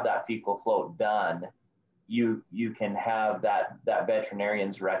you have that fecal float done, you can have that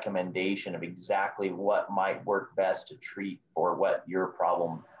veterinarian's recommendation of exactly what might work best to treat for what your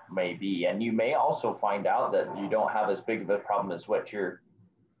problem may be. And you may also find out that you don't have as big of a problem as what you're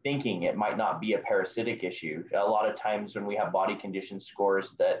thinking. It might not be a parasitic issue. A lot of times when we have body condition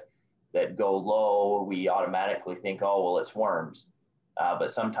scores that go low, we automatically think, oh, well, it's worms.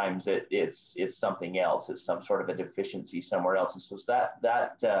 But sometimes it's something else. It's some sort of a deficiency somewhere else. And so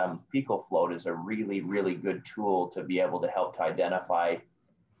that fecal float is a really, really good tool to be able to help to identify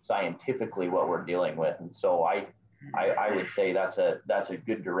scientifically what we're dealing with. And so I would say that's a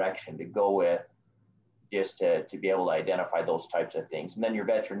good direction to go with, just to be able to identify those types of things. And then your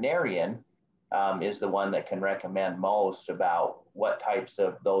veterinarian is the one that can recommend most about what types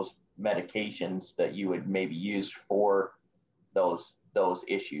of those medications that you would maybe use for those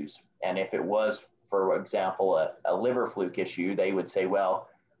issues. And if it was, for example, a liver fluke issue, they would say, well,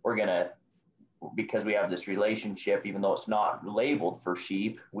 we're going to, because we have this relationship, even though it's not labeled for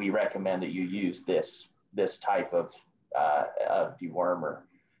sheep, we recommend that you use this type of dewormer.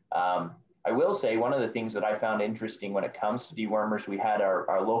 I will say one of the things that I found interesting when it comes to dewormers, we had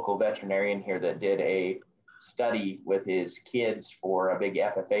our local veterinarian here that did a study with his kids for a big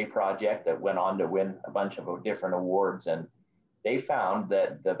FFA project that went on to win a bunch of different awards. And they found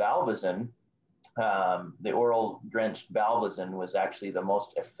that the valvazin the oral drenched valvazin was actually the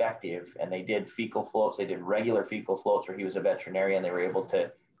most effective. And they did fecal floats. They did regular fecal floats where he was a veterinarian. They were able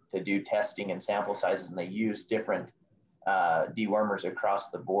to do testing and sample sizes, and they used different dewormers across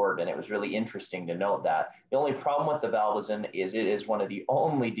the board. And it was really interesting to note that. The only problem with the valvazin is it is one of the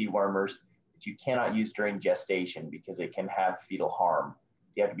only dewormers that you cannot use during gestation because it can have fetal harm.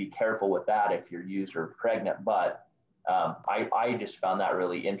 You have to be careful with that if your ewes are pregnant. But I just found that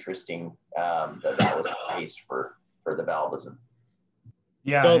really interesting that was the case for the valvazin.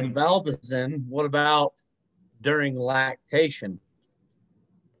 Yeah. So the valvazin, what about during lactation?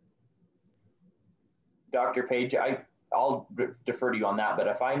 Dr. Page, I'll defer to you on that, but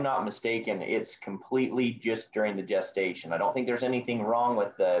if I'm not mistaken, it's completely just during the gestation. I don't think there's anything wrong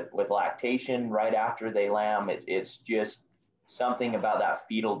with lactation right after they lamb. It's just something about that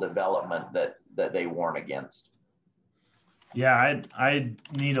fetal development that they warn against. Yeah, I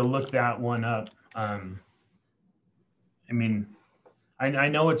need to look that one up. I mean, I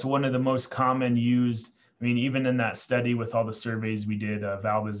know it's one of the most common used. I mean, even in that study with all the surveys we did,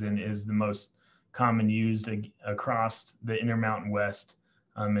 valvazin is the most common used across the Intermountain West,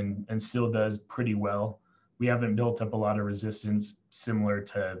 and still does pretty well. We haven't built up a lot of resistance similar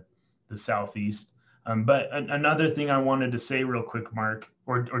to the Southeast. But another thing I wanted to say real quick, Mark,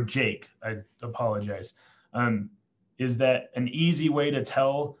 or Jake, I apologize, is that an easy way to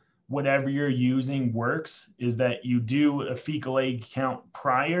tell whatever you're using works is that you do a fecal egg count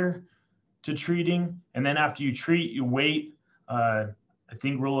prior to treating, and then after you treat, you wait. I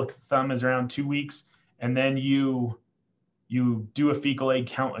think rule of thumb is around 2 weeks, and then you do a fecal egg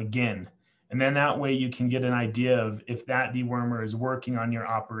count again. And then that way you can get an idea of if that dewormer is working on your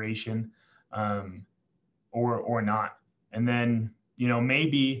operation or not. And then,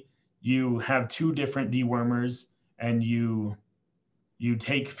 maybe you have 2 different dewormers and you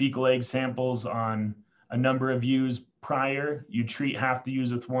take fecal egg samples on a number of ewes prior, you treat half the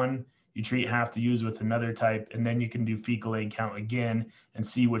ewes with one, you treat half the ewes with another type, and then you can do fecal egg count again and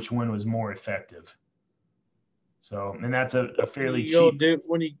see which one was more effective. So, and that's a fairly cheap.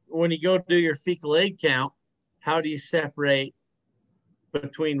 When you go do your fecal egg count, how do you separate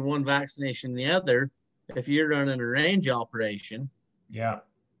between one vaccination and the other if you're running a range operation? Yeah.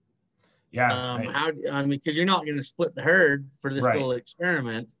 Because you're not going to split the herd for this little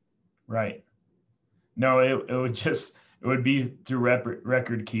experiment. Right. No, it would be through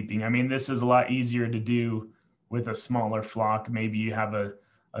record keeping. I mean, this is a lot easier to do with a smaller flock. Maybe you have a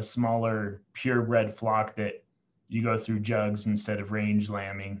smaller purebred flock that you go through jugs instead of range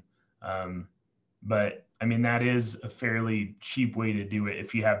lambing. But I mean, that is a fairly cheap way to do it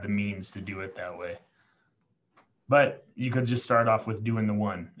if you have the means to do it that way. But you could just start off with doing the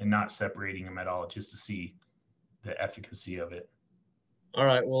one and not separating them at all, just to see the efficacy of it. All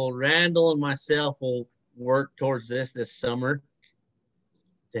right. Well, Randall and myself will work towards this summer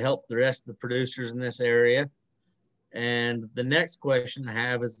to help the rest of the producers in this area. And the next question I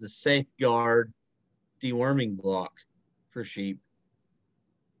have is the Safeguard deworming block for sheep.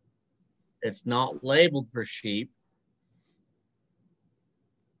 It's not labeled for sheep.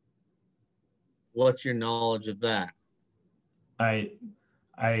 What's your knowledge of that? I'm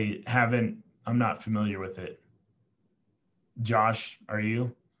not familiar with it. Josh, are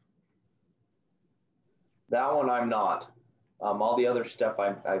you? That one I'm not. All the other stuff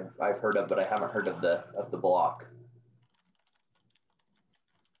I've heard of, but I haven't heard of the block.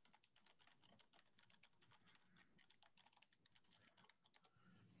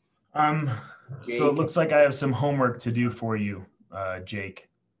 So it looks like I have some homework to do for you, Jake.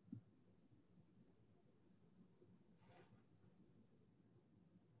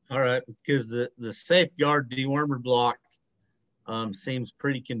 All right, because the Safeguard dewormer block seems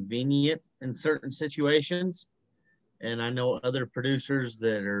pretty convenient in certain situations. And I know other producers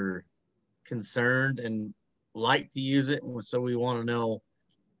that are concerned and like to use it. And so we want to know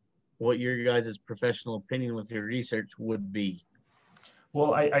what your guys' professional opinion with your research would be.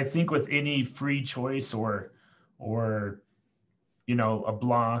 Well, I think with any free choice or a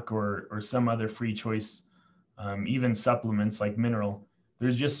block or some other free choice, even supplements like mineral,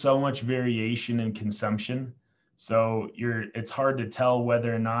 there's just so much variation in consumption. So it's hard to tell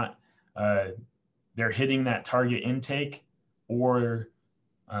whether or not they're hitting that target intake, or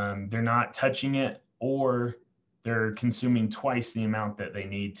they're not touching it, or they're consuming twice the amount that they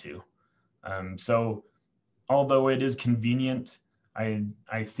need to. So although it is convenient,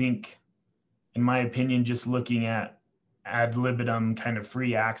 I think, in my opinion, just looking at ad libitum kind of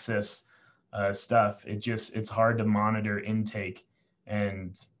free access stuff, it's hard to monitor intake,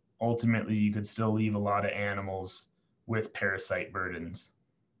 and ultimately you could still leave a lot of animals with parasite burdens.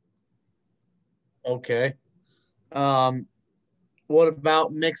 Okay. What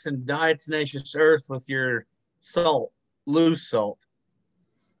about mixing diatomaceous earth with your salt, loose salt?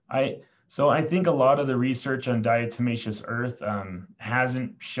 So I think a lot of the research on diatomaceous earth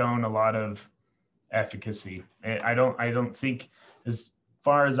hasn't shown a lot of efficacy. I don't think, as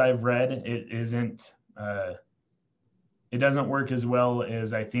far as I've read, it doesn't work as well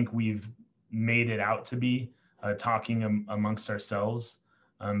as I think we've made it out to be, talking amongst ourselves.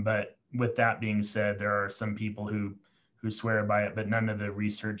 But with that being said, there are some people who swear by it, but none of the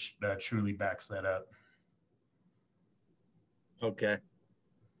research truly backs that up. Okay.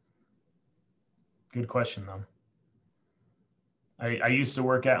 Good question, though. I used to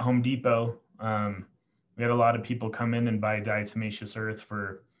work at Home Depot. We had a lot of people come in and buy diatomaceous earth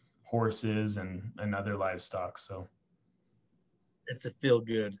for horses and other livestock. So It's a feel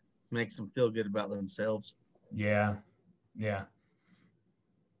good, makes them feel good about themselves. yeah.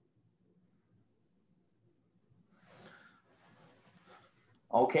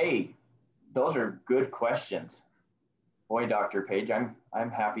 Okay, those are good questions. Boy, Dr. Page, I'm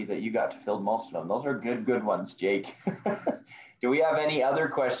happy that you got to field most of them. Those are good ones, Jake. Do we have any other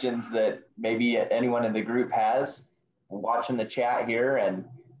questions that maybe anyone in the group has? We're watching the chat here, and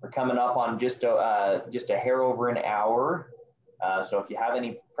we're coming up on just a hair over an hour. So if you have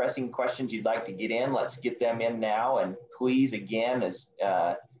any pressing questions you'd like to get in, let's get them in now. And please, again, as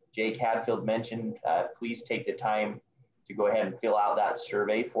Jake Hadfield mentioned, please take the time to go ahead and fill out that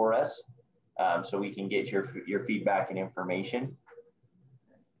survey for us, so we can get your feedback and information.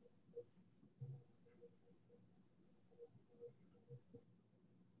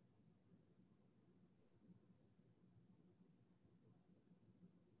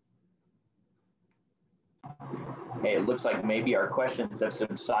 Hey, it looks like maybe our questions have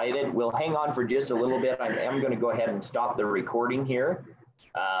subsided. We'll hang on for just a little bit. I am going to go ahead and stop the recording here.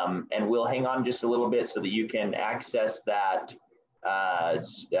 And we'll hang on just a little bit so that you can access that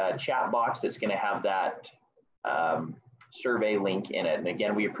chat box that's going to have that survey link in it. And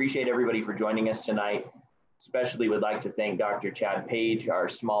again, we appreciate everybody for joining us tonight. Especially would like to thank Dr. Chad Page, our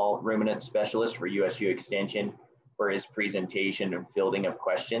small ruminant specialist for USU Extension, for his presentation and fielding of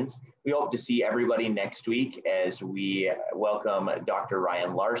questions. We hope to see everybody next week as we welcome Dr.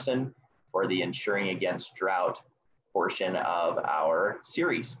 Ryan Larson for the Insuring Against Drought portion of our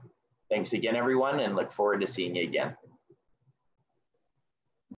series. Thanks again, everyone, and look forward to seeing you again.